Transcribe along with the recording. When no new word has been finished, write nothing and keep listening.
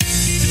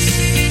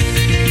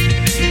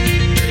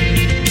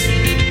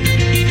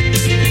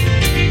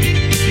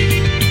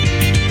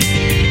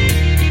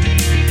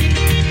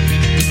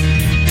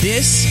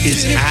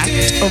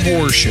of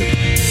Worship,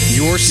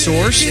 your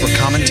source for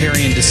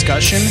commentary and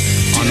discussion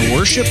on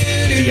worship,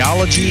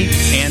 theology,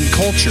 and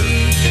culture.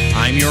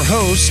 I'm your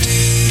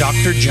host,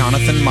 Dr.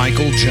 Jonathan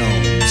Michael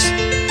Jones.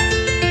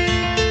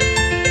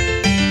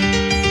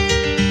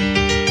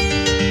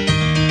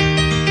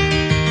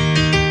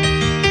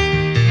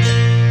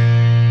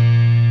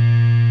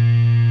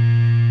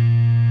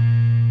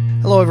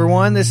 Hello,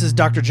 everyone. This is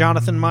Dr.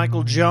 Jonathan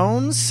Michael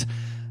Jones.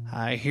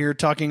 Here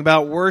talking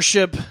about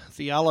worship,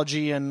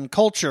 theology, and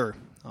culture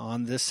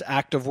on this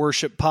Act of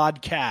Worship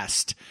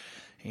podcast.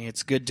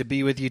 It's good to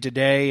be with you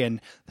today,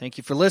 and thank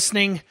you for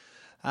listening.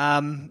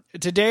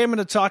 Today I'm going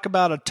to talk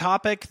about a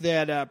topic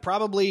that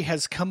probably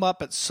has come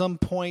up at some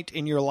point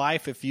in your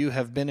life if you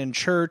have been in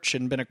church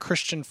and been a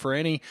Christian for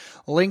any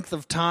length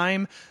of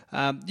time.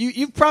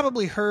 You've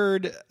probably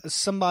heard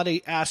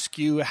somebody ask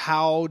you,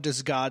 how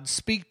does God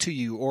speak to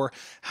you? Or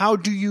how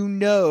do you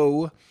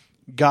know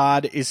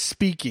God is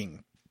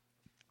speaking?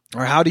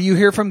 Or how do you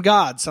hear from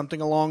God?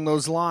 Something along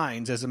those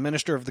lines. As a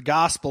minister of the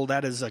gospel,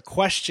 that is a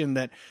question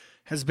that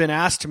has been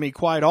asked to me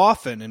quite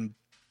often. And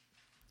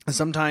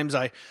sometimes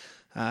I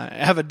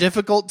have a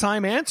difficult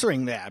time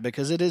answering that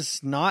because it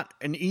is not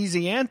an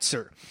easy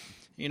answer.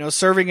 You know,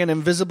 serving an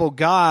invisible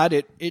God,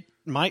 it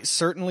might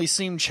certainly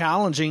seem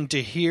challenging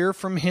to hear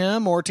from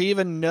Him or to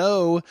even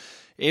know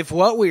if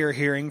what we are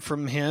hearing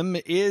from Him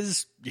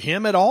is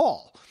Him at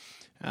all.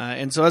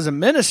 And so as a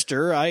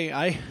minister,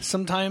 I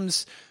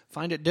sometimes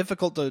find it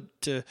difficult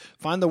to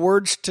find the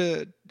words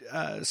to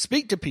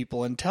speak to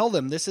people and tell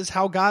them this is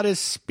how God is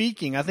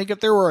speaking. I think if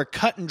there were a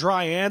cut and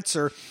dry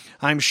answer,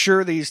 I'm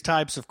sure these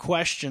types of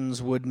questions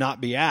would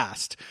not be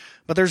asked.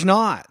 But there's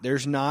not.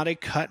 There's not a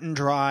cut and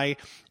dry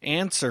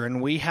answer,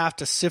 and we have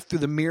to sift through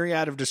the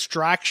myriad of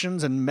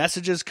distractions and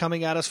messages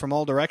coming at us from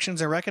all directions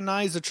and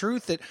recognize the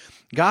truth that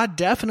God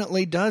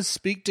definitely does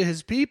speak to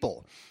His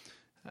people.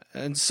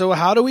 And so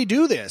how do we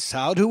do this?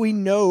 How do we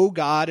know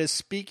God is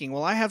speaking?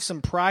 Well, I have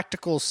some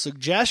practical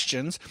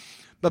suggestions,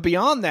 but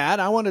beyond that,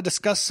 I want to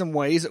discuss some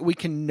ways that we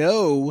can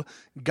know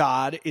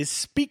God is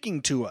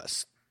speaking to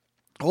us.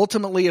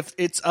 Ultimately, if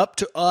it's up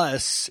to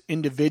us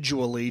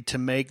individually to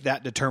make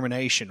that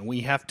determination,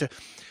 we have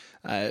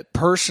to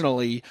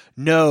personally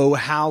know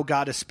how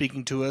God is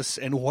speaking to us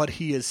and what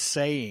He is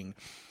saying.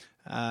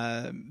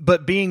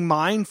 But being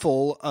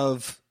mindful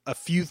of a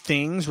few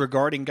things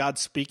regarding God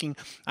speaking,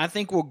 I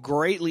think will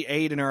greatly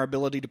aid in our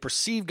ability to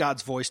perceive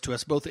God's voice to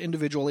us, both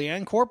individually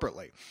and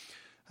corporately.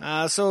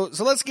 So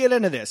let's get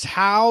into this.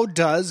 How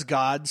does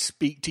God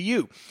speak to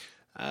you?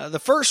 The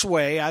first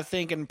way, I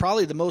think, and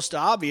probably the most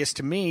obvious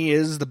to me,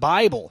 is the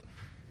Bible.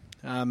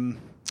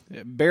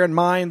 Bear in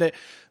mind that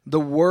the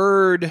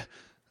word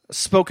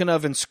spoken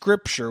of in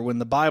Scripture, when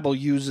the Bible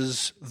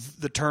uses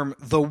the term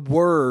the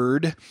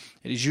Word,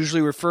 it is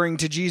usually referring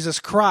to Jesus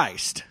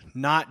Christ,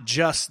 not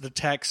just the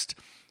text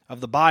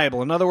of the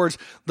Bible. In other words,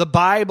 the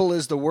Bible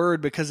is the Word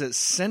because it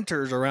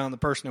centers around the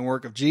person and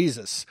work of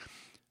Jesus.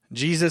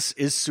 Jesus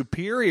is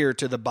superior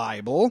to the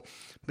Bible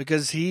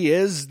because He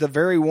is the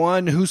very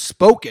one who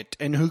spoke it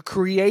and who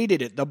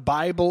created it. The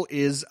Bible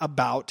is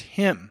about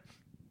Him.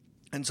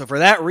 And so for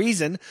that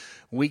reason,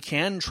 we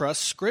can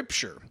trust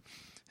Scripture.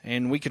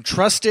 And we can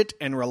trust it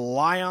and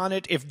rely on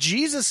it. If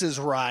Jesus is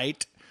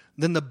right,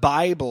 then the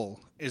Bible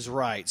is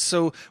right.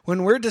 So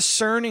when we're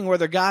discerning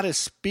whether God is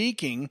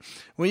speaking,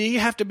 we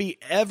have to be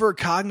ever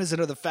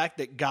cognizant of the fact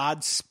that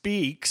God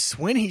speaks.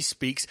 When He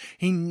speaks,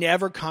 He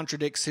never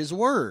contradicts His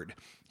word.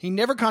 He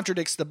never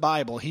contradicts the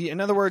Bible. In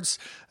other words,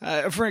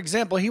 for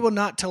example, He will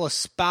not tell a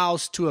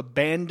spouse to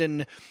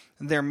abandon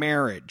their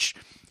marriage.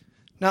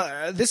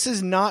 Now, this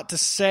is not to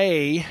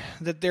say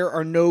that there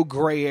are no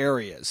gray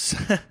areas.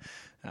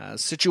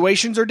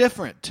 Situations are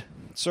different.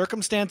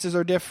 Circumstances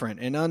are different,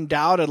 and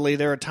undoubtedly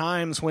there are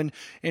times when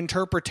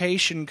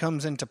interpretation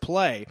comes into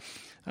play.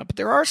 But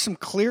there are some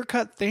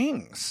clear-cut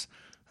things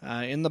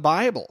in the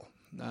Bible.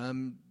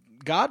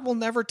 God will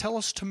never tell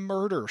us to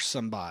murder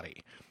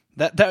somebody.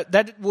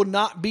 That will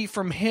not be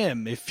from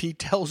Him. If He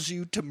tells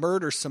you to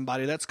murder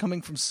somebody, that's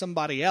coming from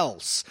somebody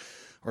else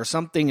or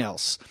something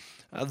else.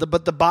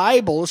 But the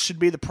Bible should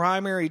be the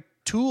primary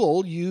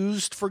tool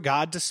used for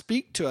God to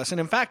speak to us. And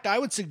in fact, I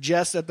would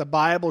suggest that the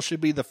Bible should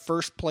be the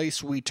first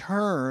place we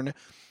turn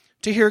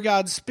to hear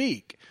God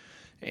speak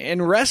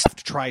and rest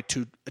to try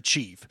to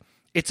achieve.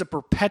 It's a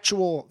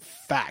perpetual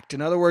fact.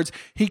 In other words,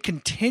 He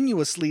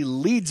continuously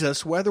leads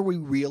us whether we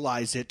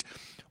realize it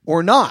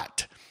or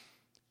not.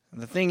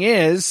 The thing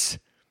is,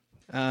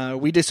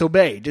 we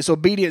disobey.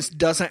 Disobedience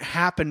doesn't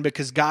happen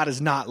because God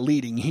is not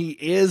leading. He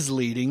is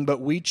leading,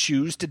 but we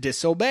choose to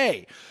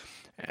disobey.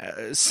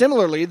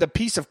 Similarly, the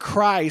peace of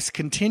Christ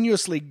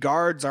continuously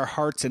guards our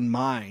hearts and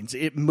minds.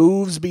 It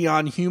moves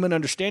beyond human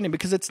understanding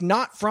because it's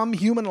not from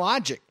human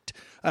logic.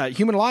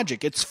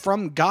 It's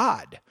from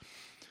God.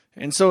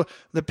 And so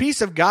the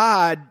peace of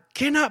God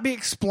cannot be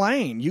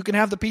explained. You can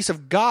have the peace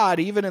of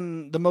God even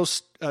in the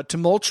most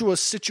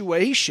tumultuous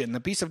situation. The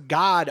peace of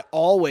God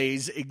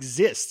always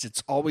exists.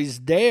 It's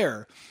always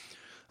there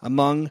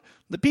among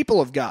the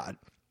people of God.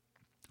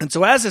 And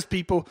so as His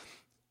people,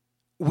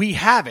 we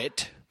have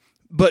it,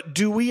 But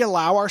do we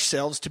allow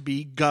ourselves to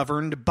be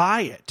governed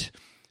by it?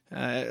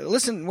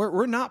 Listen,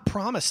 we're not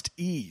promised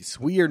ease.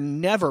 We are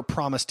never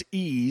promised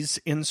ease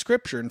in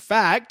Scripture. In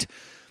fact,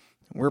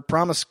 we're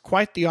promised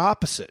quite the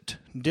opposite: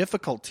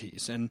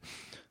 difficulties and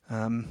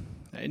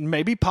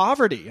maybe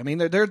poverty. I mean,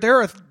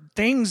 there are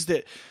things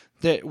that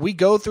we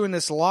go through in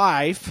this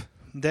life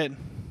that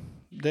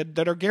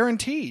are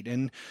guaranteed,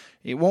 and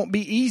it won't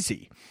be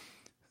easy.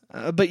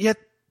 But yet,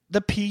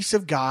 the peace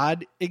of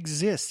God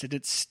exists, and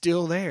it's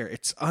still there.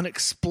 It's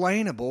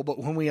unexplainable, but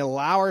when we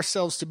allow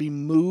ourselves to be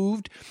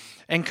moved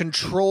and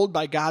controlled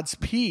by God's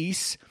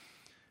peace,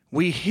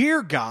 we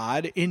hear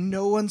God in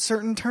no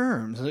uncertain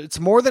terms.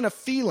 It's more than a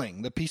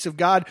feeling. The peace of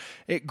God,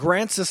 it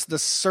grants us the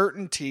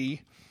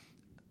certainty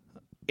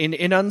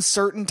in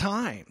uncertain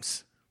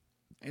times.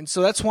 And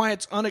so that's why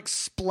it's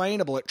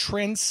unexplainable. It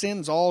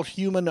transcends all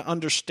human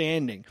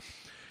understanding.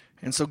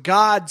 And so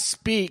God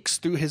speaks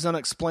through his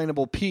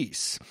unexplainable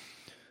peace.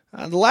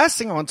 The last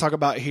thing I want to talk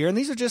about here, and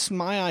these are just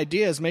my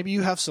ideas, maybe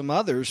you have some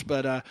others,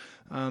 but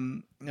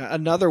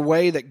another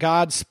way that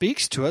God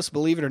speaks to us,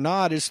 believe it or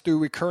not, is through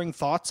recurring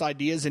thoughts,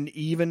 ideas, and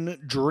even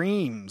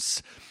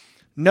dreams.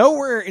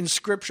 Nowhere in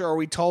Scripture are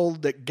we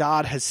told that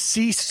God has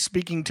ceased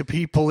speaking to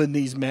people in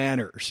these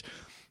manners.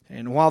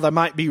 And while that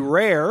might be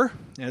rare,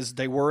 as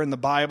they were in the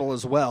Bible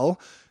as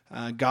well,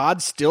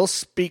 God still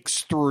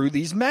speaks through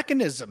these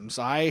mechanisms.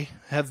 I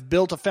have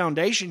built a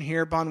foundation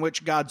here upon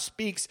which God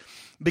speaks,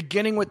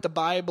 beginning with the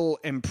Bible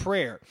and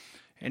prayer.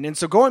 And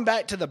so going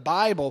back to the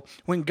Bible,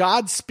 when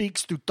God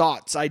speaks through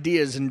thoughts,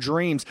 ideas, and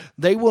dreams,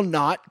 they will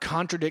not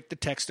contradict the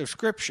text of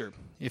Scripture.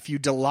 If you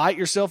delight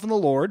yourself in the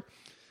Lord,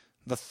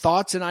 the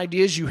thoughts and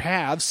ideas you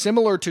have,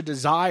 similar to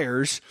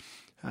desires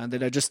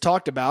that I just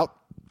talked about,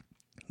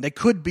 they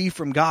could be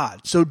from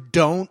God. So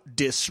don't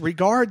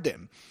disregard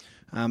them.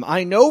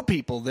 I know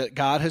people that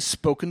God has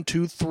spoken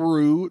to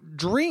through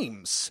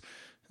dreams.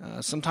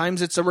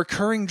 Sometimes it's a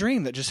recurring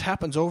dream that just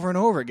happens over and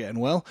over again.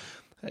 Well,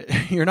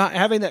 you're not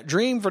having that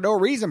dream for no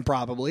reason,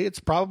 probably. It's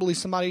probably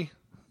somebody,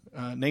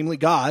 namely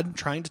God,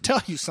 trying to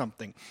tell you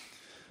something.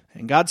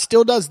 And God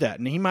still does that.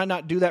 And he might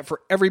not do that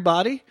for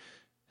everybody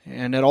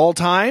and at all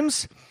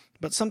times,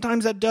 but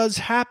sometimes that does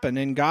happen.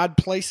 And God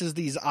places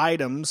these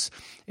items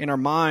in our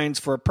minds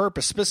for a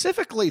purpose,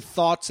 specifically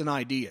thoughts and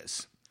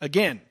ideas.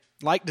 Again,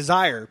 like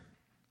desire,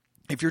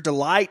 if your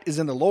delight is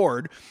in the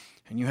Lord,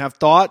 and you have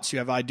thoughts, you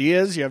have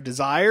ideas, you have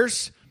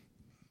desires,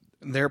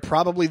 they're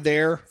probably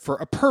there for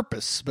a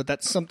purpose, but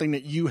that's something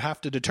that you have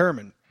to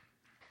determine.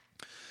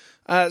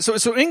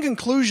 So in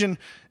conclusion,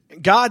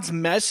 God's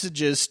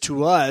messages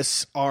to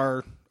us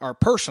are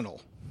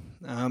personal.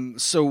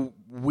 So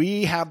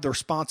we have the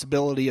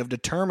responsibility of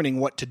determining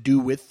what to do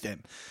with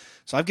them.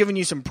 So I've given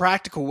you some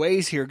practical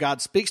ways here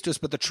God speaks to us,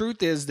 but the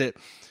truth is that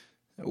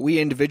we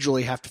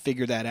individually have to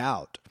figure that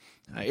out.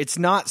 It's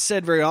not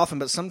said very often,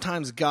 but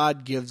sometimes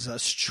God gives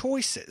us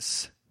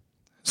choices.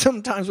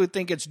 Sometimes we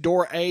think it's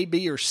door A,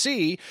 B, or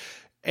C,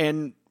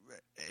 and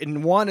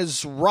one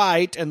is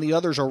right and the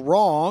others are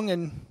wrong,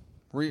 and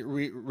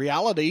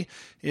reality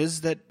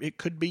is that it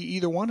could be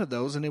either one of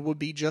those, and it would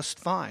be just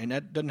fine.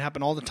 That doesn't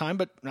happen all the time,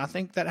 but I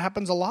think that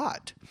happens a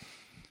lot.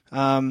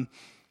 The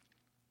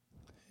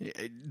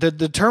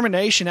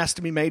determination has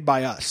to be made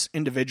by us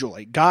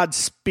individually. God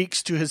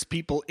speaks to his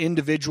people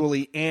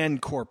individually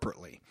and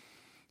corporately.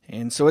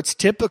 And so it's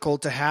typical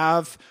to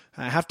have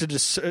to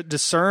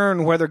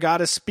discern whether God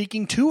is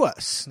speaking to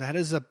us. That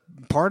is a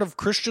part of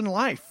Christian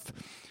life.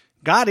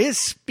 God is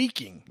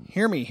speaking.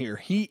 Hear me here.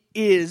 He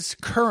is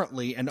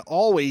currently and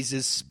always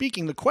is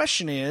speaking. The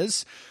question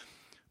is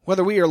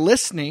whether we are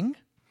listening,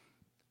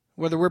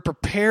 whether we're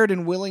prepared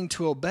and willing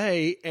to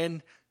obey,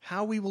 and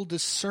how we will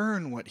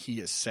discern what he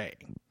is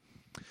saying.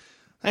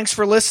 Thanks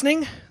for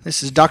listening.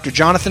 This is Dr.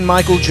 Jonathan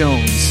Michael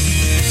Jones.